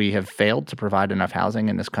 because we have failed to provide enough housing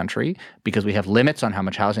in this country, because we have limits on how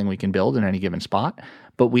much housing we can build in any given spot,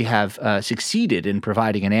 but we have succeeded in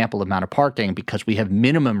providing an ample amount of parking because we have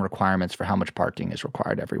minimum requirements for how much parking is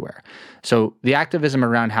required everywhere. So the activism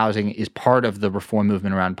around housing is part of the reform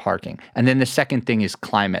movement around parking. And then the second thing is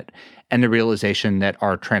climate and the realization that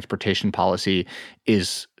our transportation policy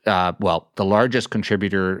is the largest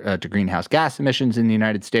contributor to greenhouse gas emissions in the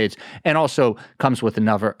United States, and also comes with a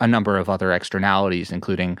number of other externalities,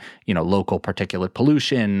 including, local particulate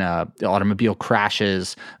pollution, automobile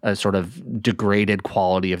crashes, sort of degraded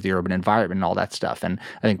quality of the urban environment, and all that stuff. And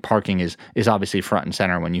I think parking is obviously front and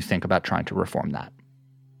center when you think about trying to reform that.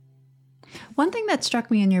 One thing that struck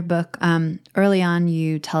me in your book, early on,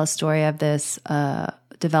 you tell a story of this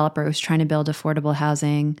developer who's trying to build affordable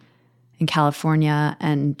housing in California,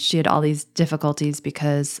 and she had all these difficulties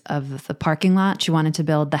because of the parking lot. She wanted to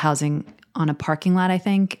build the housing on a parking lot, I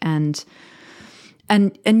think, and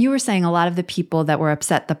you were saying a lot of the people that were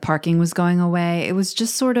upset the parking was going away, it was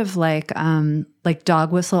just sort of like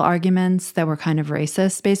dog whistle arguments that were kind of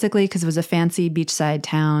racist, basically, because it was a fancy beachside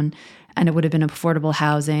town, and it would have been affordable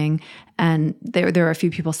housing, and there were a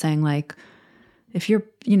few people saying like, if you're,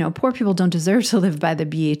 poor people don't deserve to live by the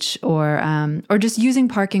beach, or just using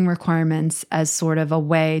parking requirements as sort of a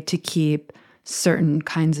way to keep certain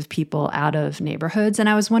kinds of people out of neighborhoods. And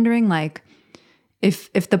I was wondering, like,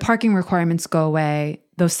 if the parking requirements go away,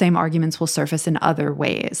 those same arguments will surface in other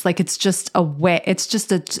ways. Like it's just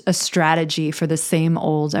a strategy for the same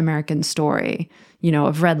old American story,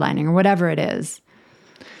 of redlining or whatever it is.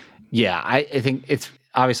 Yeah, I think it's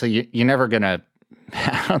obviously you're never going to.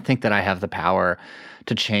 I don't think that I have the power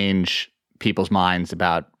to change people's minds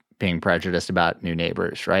about being prejudiced about new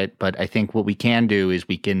neighbors, right? But I think what we can do is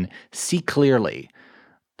we can see clearly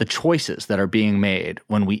the choices that are being made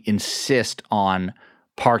when we insist on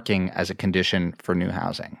parking as a condition for new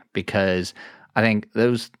housing. Because I think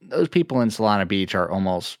those people in Solana Beach are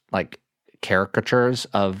almost like caricatures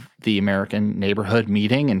of the American neighborhood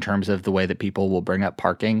meeting in terms of the way that people will bring up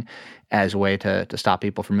parking as a way to stop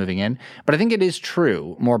people from moving in. But I think it is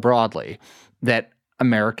true, more broadly, that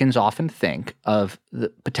Americans often think of the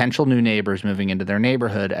potential new neighbors moving into their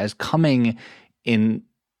neighborhood as coming in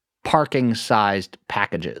parking-sized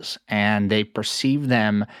packages, and they perceive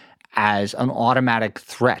them as an automatic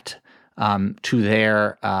threat to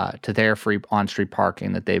their free on-street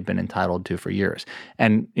parking that they've been entitled to for years.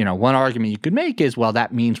 And, one argument you could make is, well,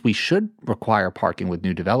 that means we should require parking with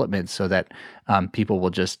new developments so that people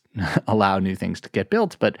will just allow new things to get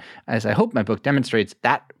built. But as I hope my book demonstrates,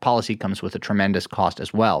 that policy comes with a tremendous cost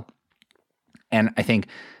as well. And I think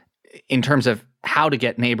in terms of how to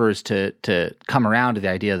get neighbors to come around to the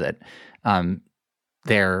idea that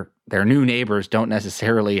they're their new neighbors don't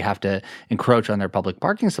necessarily have to encroach on their public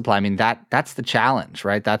parking supply. I mean, that's the challenge,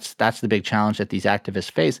 right? That's the big challenge that these activists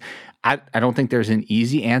face. I don't think there's an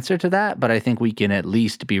easy answer to that, but I think we can at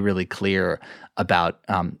least be really clear about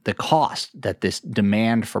the cost that this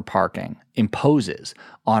demand for parking imposes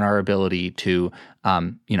on our ability to,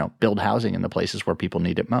 build housing in the places where people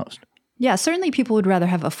need it most. Yeah, certainly people would rather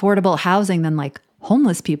have affordable housing than like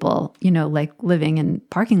homeless people, like living in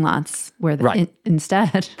parking lots where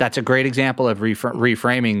instead. That's a great example of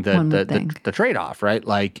reframing the trade-off, right?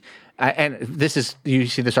 Like, and this is, you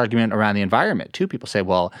see this argument around the environment too. People say,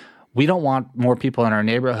 well, we don't want more people in our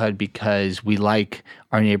neighborhood because we like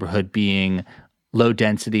our neighborhood being low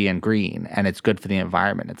density and green, and it's good for the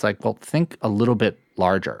environment. It's like, well, think a little bit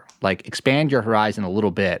larger. Like, expand your horizon a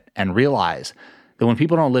little bit and realize that when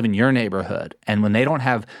people don't live in your neighborhood and when they don't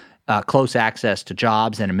have close access to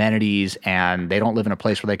jobs and amenities and they don't live in a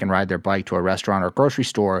place where they can ride their bike to a restaurant or a grocery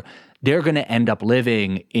store, they're going to end up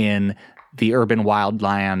living in the urban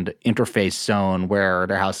wildland interface zone where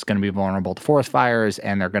their house is going to be vulnerable to forest fires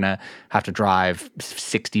and they're going to have to drive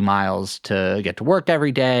 60 miles to get to work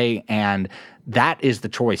every day. And that is the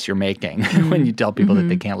choice you're making when you tell people that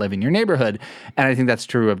they can't live in your neighborhood. And I think that's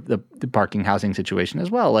true of the parking housing situation as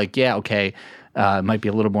well. Like, yeah, okay, it might be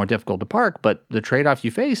a little more difficult to park, but the trade-off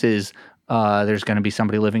you face is there's going to be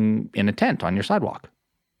somebody living in a tent on your sidewalk.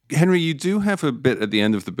 Henry, you do have a bit at the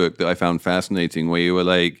end of the book that I found fascinating where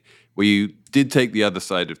you did take the other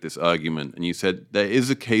side of this argument and you said there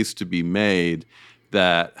is a case to be made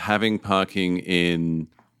that having parking in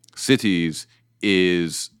cities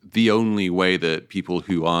is the only way that people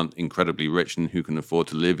who aren't incredibly rich and who can afford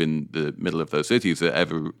to live in the middle of those cities are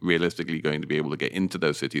ever realistically going to be able to get into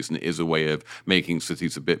those cities, and it is a way of making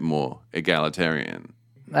cities a bit more egalitarian.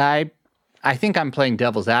 I think I'm playing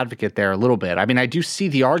devil's advocate there a little bit. I mean, I do see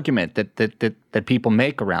the argument that people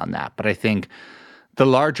make around that, but I think the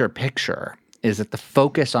larger picture is that the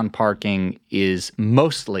focus on parking is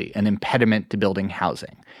mostly an impediment to building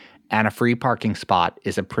housing. And a free parking spot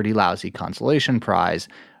is a pretty lousy consolation prize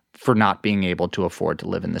for not being able to afford to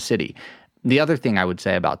live in the city. The other thing I would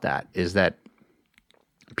say about that is that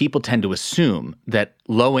people tend to assume that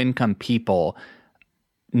low-income people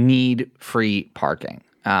need free parking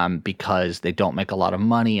because they don't make a lot of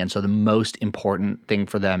money, and so the most important thing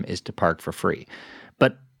for them is to park for free.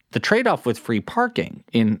 But the trade-off with free parking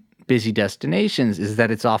in busy destinations is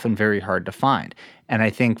that it's often very hard to find. And I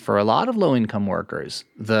think for a lot of low-income workers,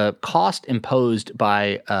 the cost imposed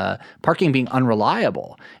by parking being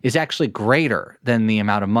unreliable is actually greater than the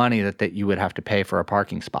amount of money that you would have to pay for a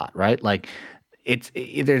parking spot, right? Like,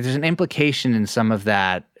 there's an implication in some of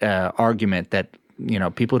that argument that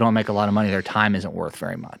people who don't make a lot of money, their time isn't worth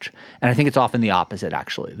very much. And I think it's often the opposite,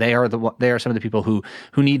 actually. They are some of the people who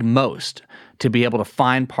need most to be able to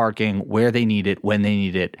find parking where they need it, when they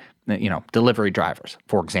need it. Delivery drivers,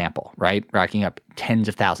 for example, right? Racking up tens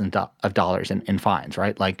of thousands of dollars in fines,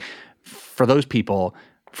 right? Like, for those people,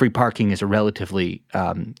 free parking is a relatively,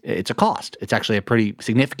 it's a cost. It's actually a pretty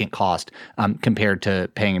significant cost compared to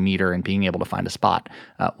paying a meter and being able to find a spot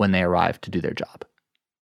when they arrive to do their job.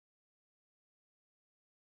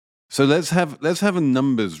 So let's have a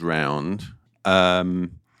numbers round,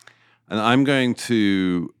 and I'm going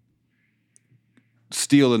to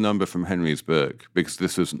steal a number from Henry's book because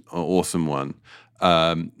this was an awesome one.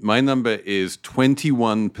 My number is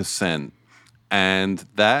 21%, and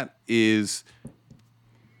that is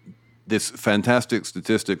this fantastic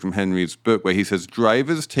statistic from Henry's book where he says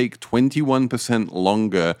drivers take 21%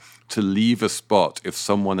 longer to leave a spot if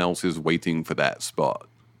someone else is waiting for that spot.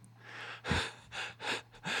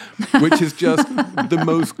 Which is just the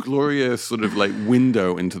most glorious sort of like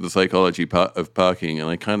window into the psychology of parking. And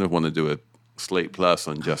I kind of want to do a Slate Plus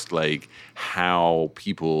on just like how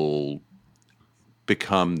people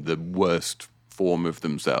become the worst form of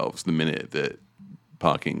themselves the minute that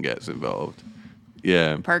parking gets involved.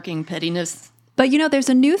 Yeah. Parking pettiness. But there's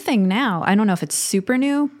a new thing now. I don't know if it's super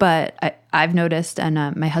new, but I've noticed,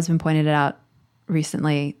 and my husband pointed it out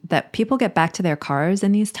recently, that people get back to their cars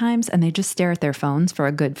in these times and they just stare at their phones for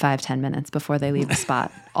a good 5-10 minutes before they leave the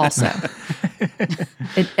spot. Also,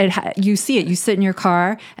 you see it. You sit in your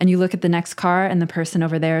car and you look at the next car and the person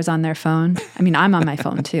over there is on their phone. I mean, I'm on my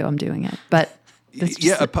phone too. I'm doing it, but that's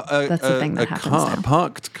the thing that happens now. A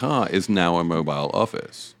parked car is now a mobile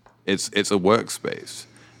office. It's a workspace,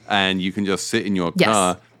 and you can just sit in your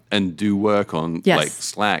car and do work on like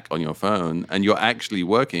Slack on your phone, and you're actually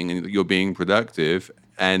working and you're being productive,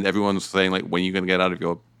 and everyone's saying like, when are you going to get out of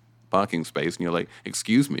your parking space? And you're like,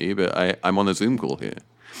 excuse me, but I'm on a Zoom call here.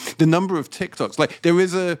 The number of TikToks, like there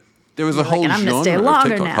is There was a whole I'm gonna genre stay of longer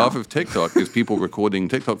TikTok. now. Half of TikTok is people recording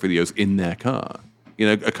TikTok videos in their car. You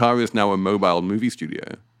know, a car is now a mobile movie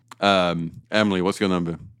studio. Emily, what's your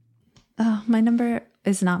number? Oh, my number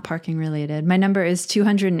is not parking related. My number is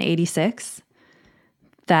 286.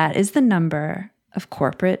 That is the number of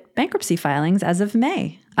corporate bankruptcy filings as of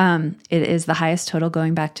May. It is the highest total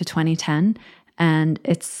going back to 2010, and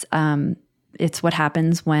it's what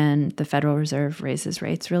happens when the Federal Reserve raises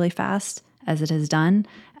rates really fast, as it has done,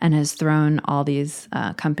 and has thrown all these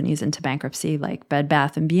companies into bankruptcy, like Bed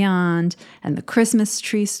Bath & Beyond and the Christmas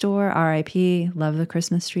Tree Store, RIP. Love the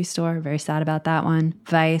Christmas Tree Store. Very sad about that one.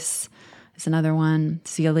 Vice is another one.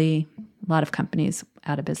 Sealy. A lot of companies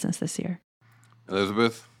out of business this year.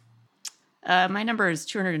 Elizabeth? My number is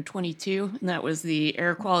 222, and that was the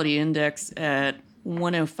air quality index at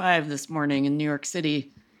 105 this morning in New York City.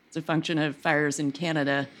 It's a function of fires in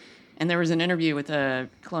Canada. And there was an interview with a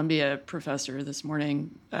Columbia professor this morning.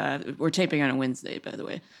 We're taping on a Wednesday, by the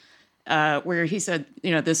way, where he said,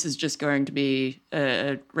 this is just going to be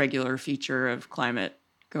a regular feature of climate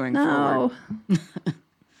going forward.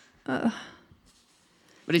 But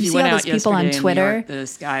if you went out yesterday on Twitter, in New York, the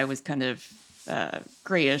sky was kind of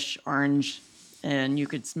grayish, orange, and you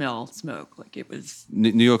could smell smoke. Like it was.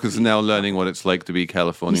 New Yorkers are now learning what it's like to be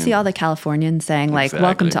Californian. You see all the Californians saying,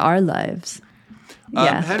 welcome to our lives.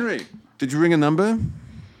 Yeah. Henry, did you ring a number?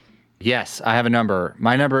 Yes, I have a number.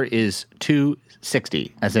 My number is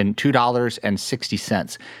 260, as in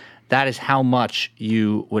 $2.60. That is how much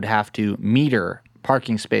you would have to meter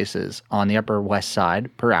parking spaces on the Upper West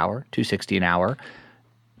Side per hour, $2.60 an hour,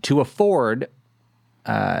 to afford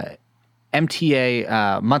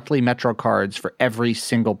MTA monthly Metro cards for every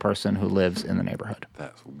single person who lives in the neighborhood.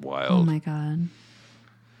 That's wild. Oh, my God.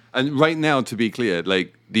 And right now, to be clear,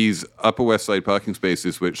 like these Upper West Side parking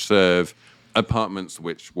spaces, which serve apartments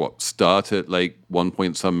which start at like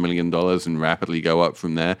 $1.some million and rapidly go up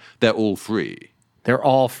from there, they're all free. They're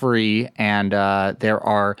all free, and there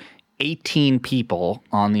are 18 people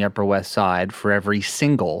on the Upper West Side for every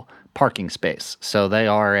single parking space. So they're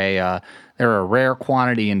a rare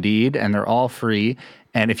quantity indeed, and they're all free.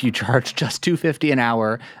 And if you charge just $2.50 an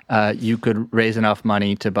hour, you could raise enough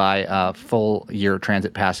money to buy full year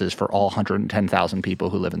transit passes for all 110,000 people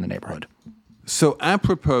who live in the neighborhood. So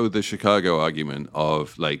apropos the Chicago argument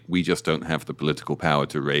of like, we just don't have the political power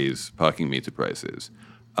to raise parking meter prices.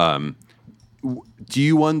 Do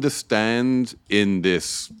you understand in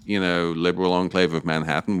this, liberal enclave of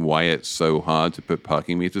Manhattan why it's so hard to put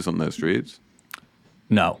parking meters on those streets?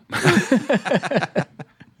 No.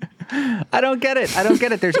 I don't get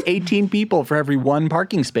it. There's 18 people for every one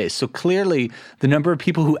parking space. So clearly the number of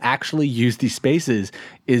people who actually use these spaces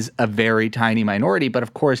is a very tiny minority. But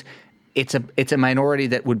of course, it's a minority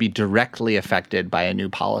that would be directly affected by a new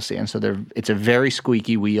policy. And so it's a very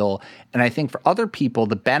squeaky wheel. And I think for other people,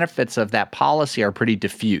 the benefits of that policy are pretty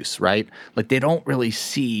diffuse, right? Like they don't really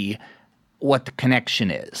see what the connection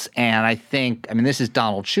is. And I think, this is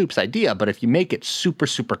Donald Shoup's idea, but if you make it super,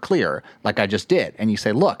 super clear, like I just did, and you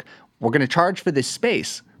say, look, we're going to charge for this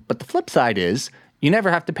space, but the flip side is you never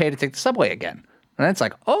have to pay to take the subway again. And it's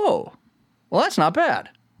like, oh, well, that's not bad.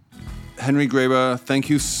 Henry Graber, thank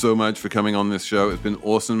you so much for coming on this show. It's been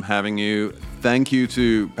awesome having you. Thank you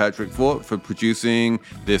to Patrick Fort for producing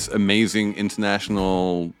this amazing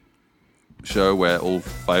international show where all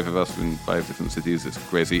five of us in 5 different cities. It's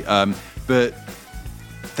crazy. But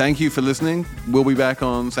thank you for listening. We'll be back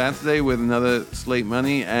on Saturday with another Slate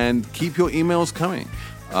Money, and keep your emails coming.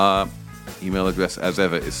 Email address, as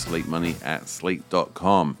ever, is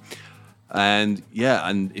slatemoney@slate.com. And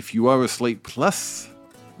if you are a Slate Plus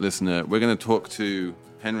listener, we're going to talk to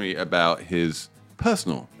Henry about his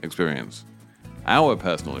personal experience, our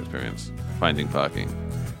personal experience finding parking.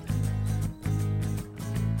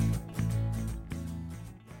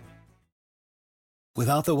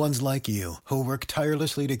 Without the ones like you, who work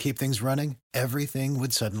tirelessly to keep things running, everything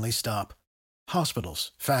would suddenly stop.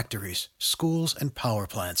 Hospitals, factories, schools, and power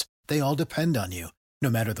plants, they all depend on you. No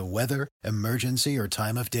matter the weather, emergency, or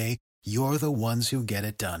time of day, you're the ones who get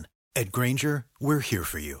it done. At Grainger, we're here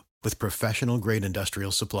for you with professional-grade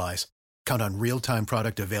industrial supplies. Count on real-time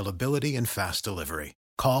product availability and fast delivery.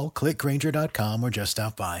 Call, click Grainger.com, or just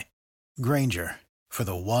stop by. Grainger, for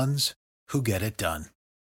the ones who get it done.